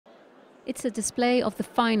It's a display of the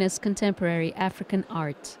finest contemporary African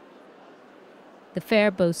art. The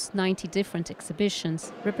fair boasts 90 different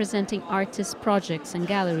exhibitions representing artists, projects and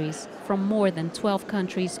galleries from more than 12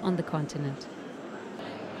 countries on the continent.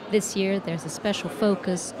 This year there's a special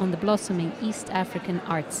focus on the blossoming East African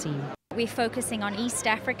art scene. We're focusing on East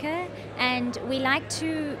Africa, and we like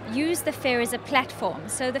to use the fair as a platform.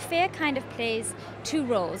 So the fair kind of plays two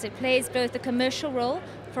roles. It plays both a commercial role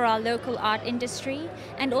for our local art industry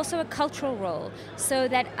and also a cultural role, so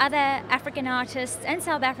that other African artists and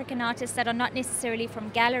South African artists that are not necessarily from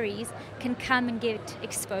galleries can come and get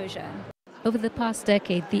exposure. Over the past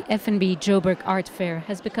decade, the FNB Joburg Art Fair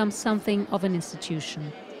has become something of an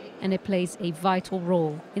institution, and it plays a vital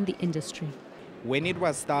role in the industry. When it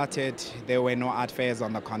was started, there were no art fairs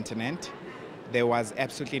on the continent. There was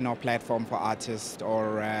absolutely no platform for artists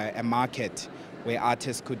or a market where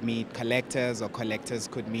artists could meet collectors or collectors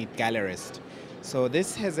could meet gallerists. So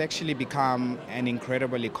this has actually become an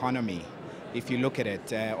incredible economy. If you look at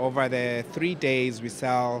it, over the 3 days we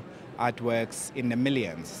sell artworks in the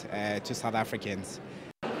millions to South Africans.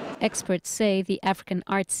 Experts say the African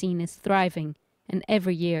art scene is thriving, and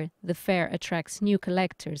every year the fair attracts new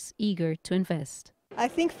collectors eager to invest. I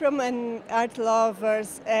think from an art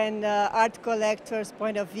lovers and art collectors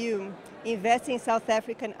point of view, investing in South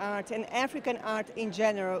African art and African art in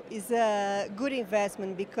general is a good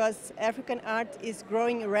investment, because African art is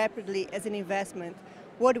growing rapidly as an investment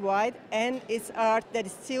worldwide, and it's art that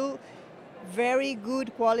is still very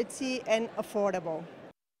good quality and affordable.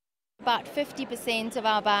 About 50% of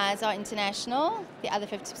our buyers are international, the other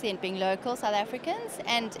 50% being local South Africans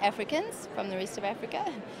and Africans from the rest of Africa.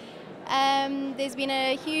 There's been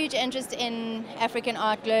a huge interest in African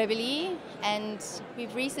art globally, and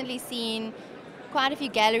we've recently seen quite a few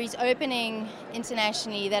galleries opening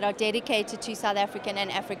internationally that are dedicated to South African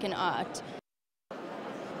and African art.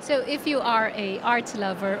 So if you are an art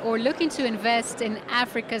lover or looking to invest in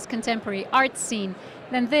Africa's contemporary art scene,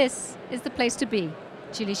 then this is the place to be.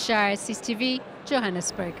 Scheier, CCTV,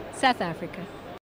 Johannesburg, South Africa.